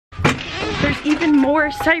even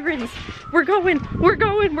more sirens. We're going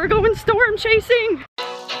storm chasing.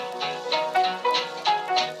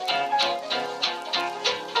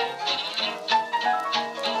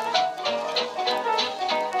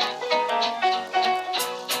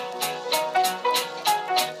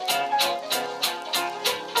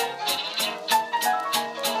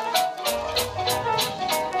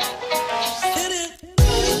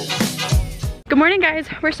 Good morning, guys.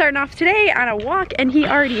 We're starting off today on a walk, and he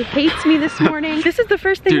already hates me this morning. This is the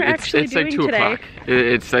first thing we're actually doing like 2 today. o'clock.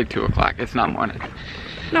 It's like 2 o'clock. It's not morning.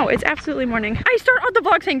 No, it's absolutely morning. I start out the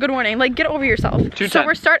vlog saying good morning. Like, get over yourself. So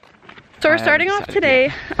we're starting off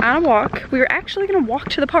today on a walk. We were actually gonna walk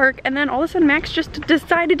to the park, and then all of a sudden Max just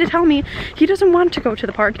decided to tell me he doesn't want to go to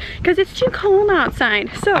the park because it's too cold outside.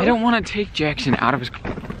 So I don't want to take Jackson out of his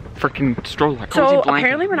freaking stroller. So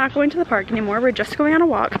apparently we're not going to the park anymore. We're just going on a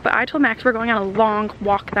walk. But I told Max we're going on a long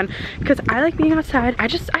walk then, because I like being outside. I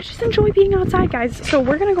just enjoy being outside, guys. So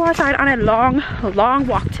we're gonna go outside on a long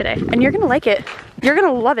walk today, and you're gonna like it. You're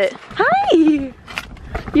gonna love it. Hi.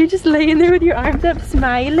 You're just laying there with your arms up,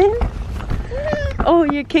 smiling. Oh,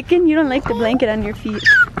 you're kicking? You don't like the blanket on your feet.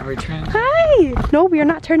 Are we turning? Hi! No, we are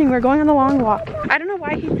not turning. We're going on the long walk. I don't know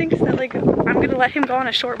why he thinks that, like, I'm gonna let him go on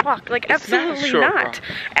a short walk. Like, absolutely not.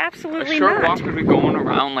 Absolutely not. A short walk would be going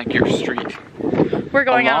around, like, your street. We're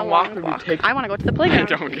going on a long walk. I want to go to the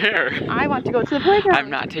playground. I don't care. I want to go to the playground. I'm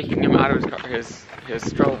not taking him out of his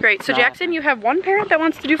stroller. Great. So, Jackson, you have one parent that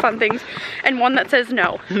wants to do fun things and one that says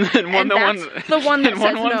no. and one that wants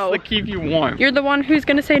to keep you warm. You're the one who's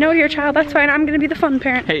going to say no to your child. That's fine. I'm going to be the fun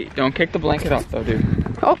parent. Hey, don't kick the blanket off, though, dude.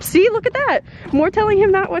 Oh, see? Look at that. More telling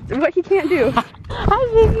him not what he can't do. Hi,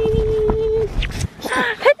 baby.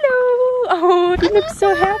 Hello. Oh, you look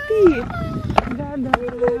so happy. You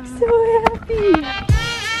look so happy.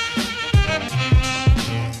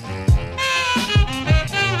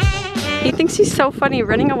 He thinks he's so funny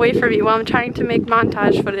running away from me while I'm trying to make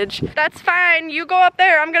montage footage. That's fine. You go up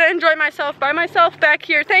there. I'm gonna enjoy myself by myself back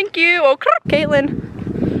here. Thank you. Oh,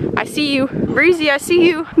 Caitlin, I see you. Breezy, I see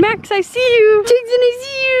you. Max, I see you. Jackson, I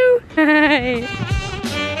see you. Hi.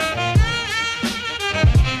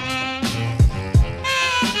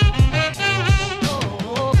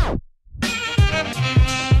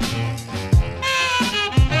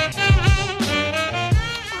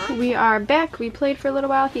 We are back. We played for a little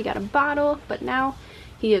while. He got a bottle, but now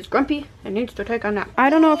he is grumpy and needs to take a nap. I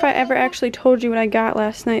don't know if I ever actually told you what I got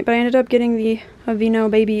last night, but I ended up getting the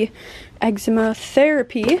Baby eczema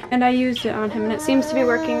therapy, and I used it on him, and it seems to be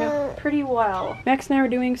working pretty well. Max and I were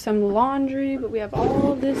doing some laundry, but we have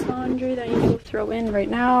all this laundry that I need to go throw in right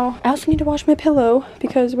now. I also need to wash my pillow,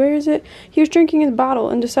 because where is it? He was drinking his bottle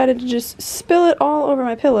and decided to just spill it all over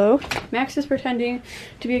my pillow. Max is pretending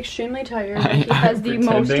to be extremely tired. He has the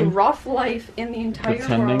most rough life in the entire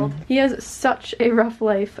world. He has such a rough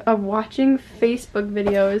life of watching Facebook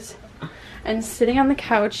videos and sitting on the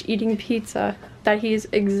couch eating pizza that he's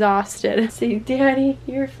exhausted. Say, Daddy,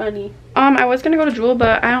 you're funny. I was gonna go to Jewel,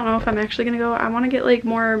 but I don't know if I'm actually gonna go. I want to get like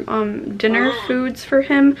more dinner foods for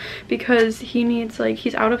him, because he needs, like,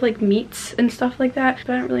 he's out of like meats and stuff like that,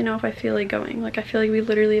 but I don't really know if I feel like going. Like, I feel like we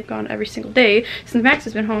literally have gone every single day since Max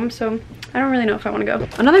has been home, so I don't really know if I want to go.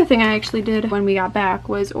 Another thing I actually did when we got back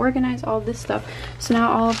was organize all this stuff, so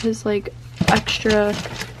now all of his like extra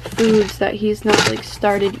foods that he's not like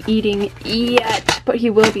started eating yet, but he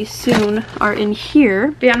will be soon, are in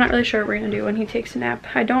here. But yeah, I'm not really sure what we're gonna do when he takes a nap.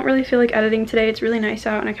 I don't really feel like editing today. It's really nice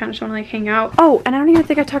out and I kind of just want to like hang out. Oh, and I don't even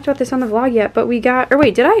think I talked about this on the vlog yet, but we got, or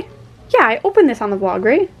wait, did I? Yeah, I opened this on the vlog,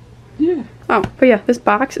 right? Yeah. Oh, but yeah, this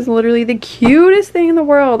box is literally the cutest thing in the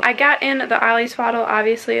world. I got in the Ollie Swaddle,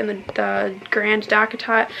 obviously, and the Grand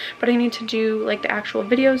Docatot, but I need to do like the actual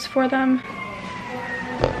videos for them.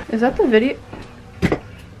 Is that the video?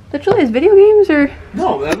 Literally, is video games or?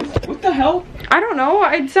 No, that was, what the hell? I don't know.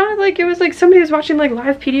 It sounded like it was like somebody was watching like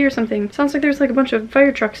live PD or something. Sounds like there's like a bunch of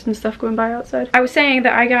fire trucks and stuff going by outside. I was saying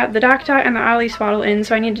that I got the Docatot and the Ollie Swaddle in,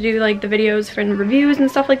 so I need to do like the videos for reviews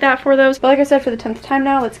and stuff like that for those. But like I said, for the 10th time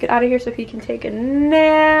now, let's get out of here so he can take a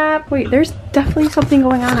nap. Wait, there's definitely something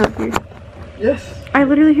going on out here. Yes. I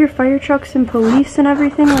literally hear fire trucks and police and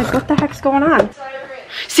everything. Like, what the heck's going on?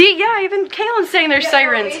 See, yeah, even Kaylin's saying there's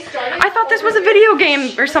sirens. I thought this was a video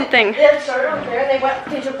game or something. Yeah, it started over there.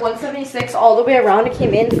 They took 176 all the way around and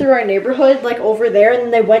came in through our neighborhood, like over there, and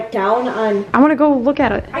then they went down on... I want to go look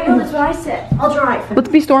at it. I know, that's what I said. I'll drive. Let's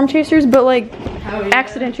be storm chasers, but like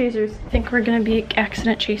accident chasers. I think we're gonna be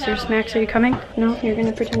accident chasers. Max, are you coming? No, you're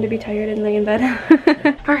gonna pretend to be tired and lay in bed.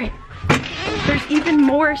 All right. There's even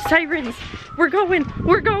more sirens. We're going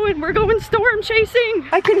storm chasing.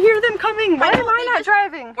 I can hear them coming. Why am I not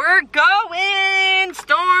driving? We're going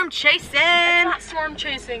storm chasing. It's not storm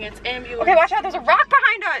chasing, it's ambulance. Okay, watch out, there's a rock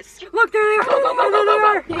behind us. Look, there they are.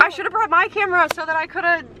 There they are. I should have brought my camera so that I could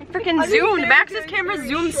have freaking zoomed. Max's camera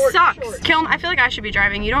zoom sucks. Kiln, I feel like I should be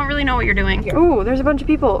driving. You don't really know what you're doing. Ooh, there's a bunch of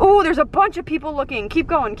people. Ooh, there's a bunch of people looking. Keep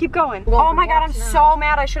going, keep going. Oh my god, I'm so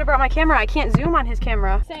mad. I should have brought my camera. I can't zoom on his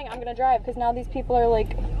camera. I'm saying I'm gonna drive because now these people are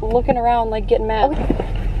like looking around like getting mad.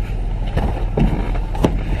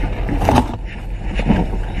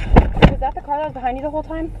 Was that the car that was behind you the whole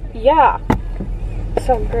time? Yeah.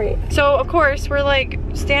 So great. So of course we're like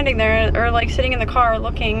standing there or like sitting in the car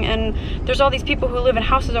looking, and there's all these people who live in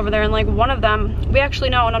houses over there, and like one of them we actually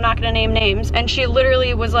know, and I'm not gonna name names, and she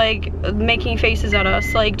literally was like making faces at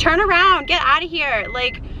us like, turn around, get out of here,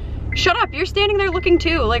 like shut up, you're standing there looking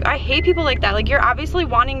too. Like I hate people like that. Like you're obviously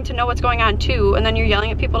wanting to know what's going on too, and then you're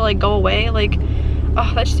yelling at people to like go away. Like,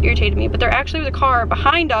 oh, that just irritated me. But there actually was a car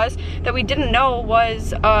behind us that we didn't know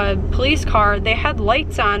was a police car. They had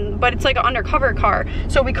lights on, but it's like an undercover car,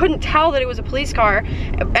 so we couldn't tell that it was a police car,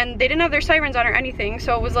 and they didn't have their sirens on or anything.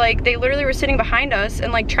 So it was like they literally were sitting behind us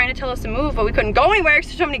and like trying to tell us to move, but we couldn't go anywhere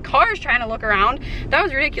because there's so many cars trying to look around. That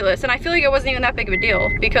was ridiculous, and I feel like it wasn't even that big of a deal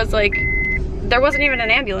because like there wasn't even an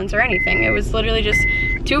ambulance or anything. It was literally just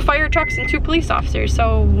 2 fire trucks and 2 police officers.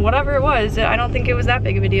 So whatever it was, I don't think it was that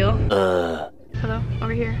big of a deal. Hello,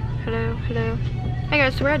 over here. Hello, hello. Hey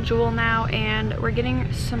guys, so we're at Jewel now, and we're getting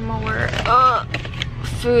some more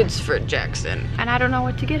foods for Jackson. And I don't know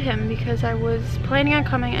what to get him because I was planning on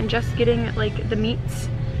coming and just getting like the meats,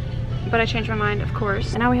 but I changed my mind, of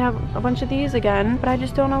course. And now we have a bunch of these again, but I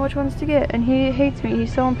just don't know which ones to get. And he hates me.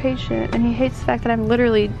 He's so impatient, and he hates the fact that I'm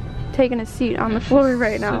literally taking a seat on the floor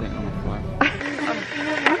right now.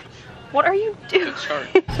 What are you doing?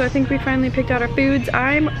 So I think we finally picked out our foods.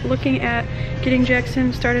 I'm looking at getting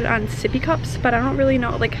Jackson started on sippy cups, but I don't really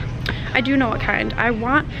know, like, I do know what kind. I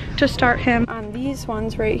want to start him on these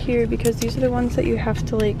ones right here because these are the ones that you have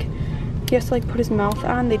to like, he has to like put his mouth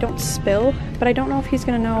on. They don't spill, but I don't know if he's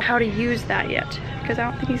gonna know how to use that yet because I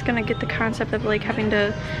don't think he's gonna get the concept of like having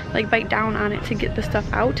to like bite down on it to get the stuff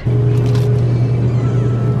out.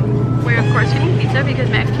 We're of course getting pizza because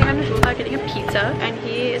Max came out of getting a pizza, and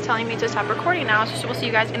he is telling me to stop recording now, so we'll see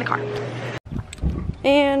you guys in the car.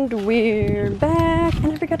 And we're back,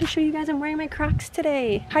 and I forgot to show you guys I'm wearing my Crocs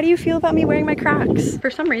today. How do you feel about me wearing my Crocs? For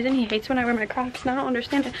some reason he hates when I wear my Crocs, and I don't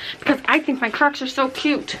understand it because I think my Crocs are so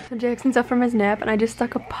cute. So Jackson's up from his nap, and I just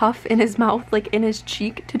stuck a puff in his mouth, like in his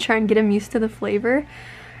cheek, to try and get him used to the flavor,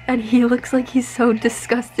 and he looks like he's so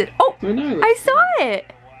disgusted. Oh, I saw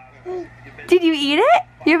it. Did you eat it?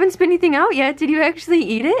 You haven't spit anything out yet. Did you actually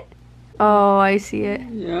eat it? Oh, I see it.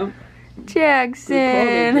 Yeah.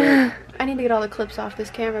 Jackson. I need to get all the clips off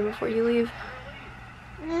this camera before you leave.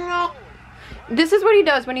 This is what he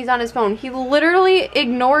does when he's on his phone. He literally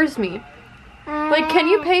ignores me. Like, can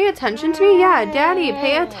you pay attention to me? Yeah, Daddy,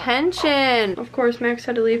 pay attention. Of course, Max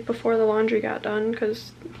had to leave before the laundry got done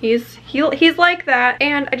because he's like that.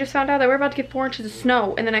 And I just found out that we're about to get 4 inches of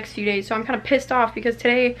snow in the next few days. So I'm kind of pissed off because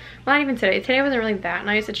today, well, not even today. Today wasn't really that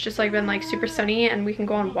nice. It's just like been like super sunny and we can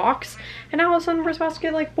go on walks. And now all of a sudden we're supposed to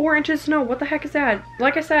get like 4 inches of snow. What the heck is that?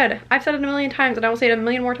 Like I said, I've said it a million times and I will say it a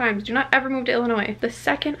million more times. Do not ever move to Illinois. The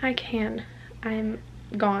second I can, I'm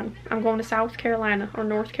gone. I'm going to South Carolina or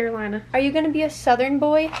North Carolina. Are you gonna be a southern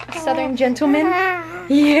boy? A southern gentleman?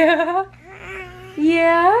 Yeah.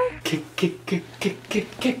 Yeah.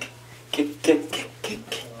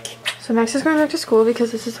 So Max is going back to school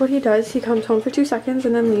because this is what he does. He comes home for 2 seconds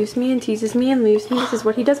and then leaves me and teases me and leaves me. This is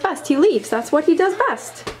what he does best. He leaves. That's what he does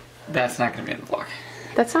best. That's not gonna be in the vlog.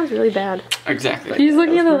 That sounds really bad. Exactly. He's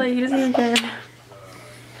looking at the light. He doesn't even care. I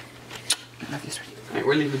love you, sweetie. Alright,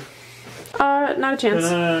 we're leaving. Not a chance.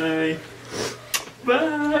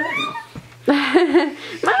 Bye. Bye.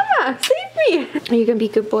 Mama, save me. Are you gonna be a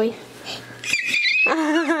good boy?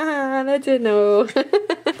 That's a no.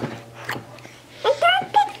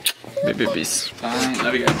 Peace. Bye.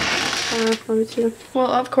 Love you guys. Love you too. Well,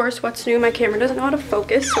 of course, what's new? My camera doesn't know how to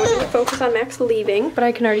focus, so we're gonna focus on Max leaving. But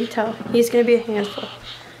I can already tell he's gonna be a handful.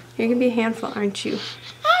 You're gonna be a handful, aren't you?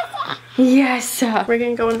 Yes. We're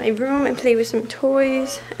gonna go in my room and play with some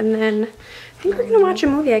toys, and then I think we're gonna watch a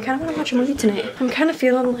movie. I kind of want to watch a movie tonight. I'm kind of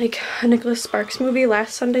feeling like a Nicholas Sparks movie.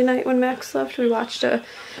 Last Sunday night when Max left, we watched a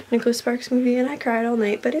Nicholas Sparks movie and I cried all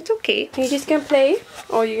night, but it's okay. Are you just gonna play?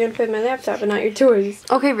 Oh, you're gonna play with my laptop and not your toys.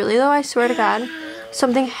 Okay, really though, I swear to God,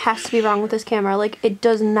 something has to be wrong with this camera. Like, it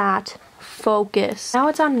does not focus. Now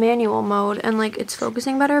it's on manual mode and like it's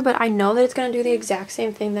focusing better, but I know that it's gonna do the exact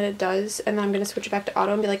same thing that it does, and then I'm gonna switch it back to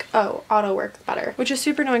auto and be like, oh, auto works better, which is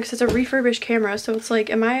super annoying because it's a refurbished camera. So it's like,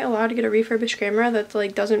 am I allowed to get a refurbished camera that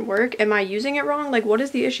like doesn't work? Am I using it wrong? Like, what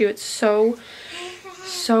is the issue? It's so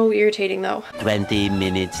irritating though. 20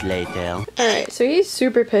 minutes later. Alright, so he's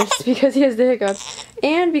super pissed because he has the hiccups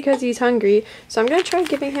and because he's hungry. So I'm gonna try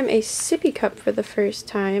giving him a sippy cup for the first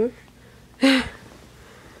time.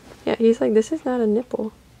 Yeah, he's like, this is not a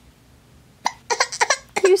nipple.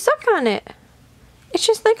 You suck on it. It's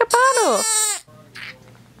just like a bottle.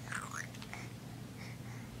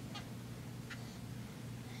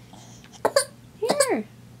 Here.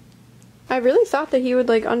 I really thought that he would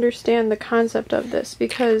like understand the concept of this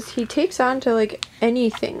because he takes on to like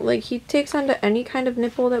anything. Like he takes on to any kind of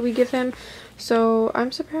nipple that we give him. So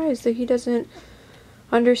I'm surprised that he doesn't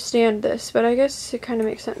understand this, but I guess it kind of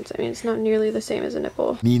makes sense. I mean, it's not nearly the same as a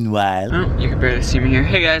nipple. Meanwhile, oh, you can barely see me here.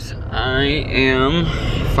 Hey guys, I am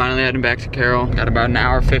finally heading back to Carroll. Got about an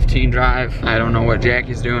hour 15 drive. I don't know what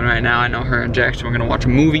Jackie's doing right now. I know her and Jackson were gonna watch a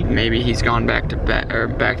movie. Maybe he's gone back to bed or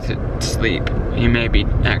back to sleep. He may be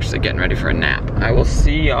actually getting ready for a nap. I will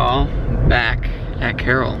see y'all back at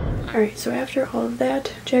Carroll. Alright, so after all of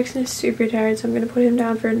that, Jackson is super tired, so I'm going to put him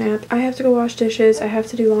down for a nap. I have to go wash dishes, I have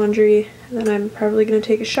to do laundry, and then I'm probably going to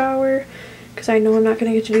take a shower, because I know I'm not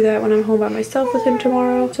going to get to do that when I'm home by myself with him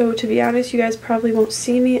tomorrow. So to be honest, you guys probably won't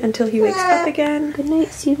see me until he wakes up again. Good night,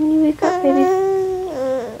 see you when you wake up, baby.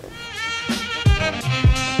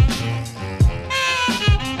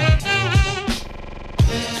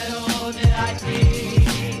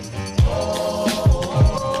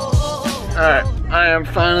 Alright, I am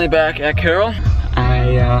finally back at Carroll.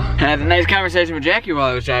 I had a nice conversation with Jackie while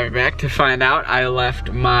I was driving back to find out I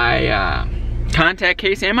left my contact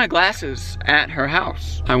case and my glasses at her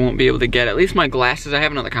house. I won't be able to get at least my glasses. I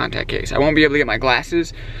have another contact case. I won't be able to get my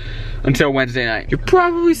glasses until Wednesday night. You'll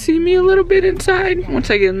probably see me a little bit inside once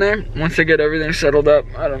I get in there. Once I get everything settled up,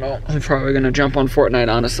 I don't know. I'm probably gonna jump on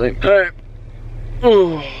Fortnite, honestly. Alright.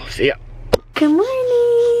 Oh, see ya. Good morning.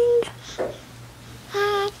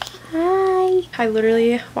 Hi. I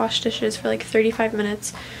literally washed dishes for like 35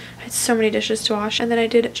 minutes. I had so many dishes to wash, and then I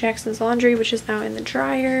did Jackson's laundry, which is now in the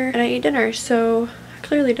dryer, and I ate dinner. So I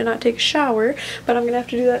clearly did not take a shower, but I'm gonna have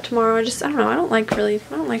to do that tomorrow. I don't know, I don't like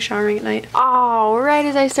showering at night. Oh, right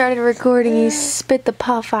as I started recording, he spit the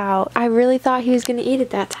puff out. I really thought he was gonna eat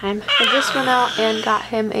it that time. I just went out and got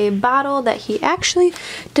him a bottle that he actually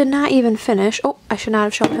did not even finish. Oh, I should not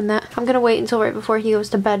have shown him that. I'm gonna wait until right before he goes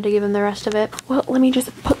to bed to give him the rest of it. Well, let me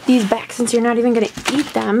just put these back since you're not even gonna eat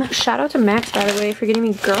them. Shout out to Max, by the way, for getting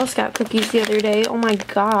me Girl Scout cookies the other day. Oh my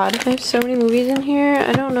god. I have so many movies in here.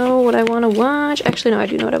 I don't know what I want to watch. Actually, no, I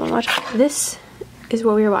do know what I want to watch. This is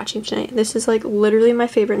what we are watching tonight. This is like literally my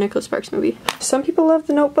favorite Nicholas Sparks movie. Some people love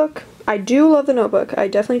The Notebook. I do love The Notebook. I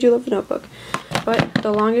definitely do love The Notebook. But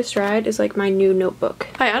The Longest Ride is like my new Notebook.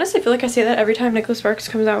 I honestly feel like I say that every time Nicholas Sparks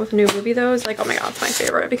comes out with a new movie though. It's like, oh my god, it's my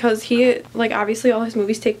favorite. Because he, like, obviously all his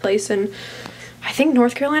movies take place in, I think,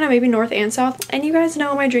 North Carolina, maybe North and South. And you guys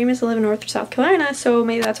know my dream is to live in North or South Carolina, so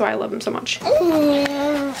maybe that's why I love him so much.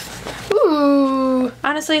 Ooh.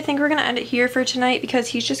 Honestly, I think we're gonna end it here for tonight because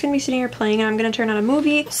he's just gonna be sitting here playing and I'm gonna turn on a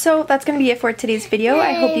movie. So that's gonna be it for today's video.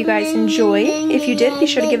 I hope you guys enjoyed. If you did, be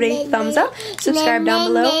sure to give it a thumbs up, subscribe down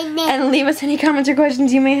below, and leave us any comments or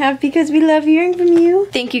questions you may have because we love hearing from you.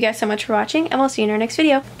 Thank you guys so much for watching, and we'll see you in our next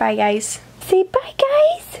video. Bye, guys. Say bye,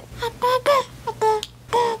 guys.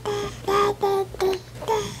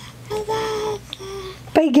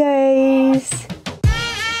 Bye, guys.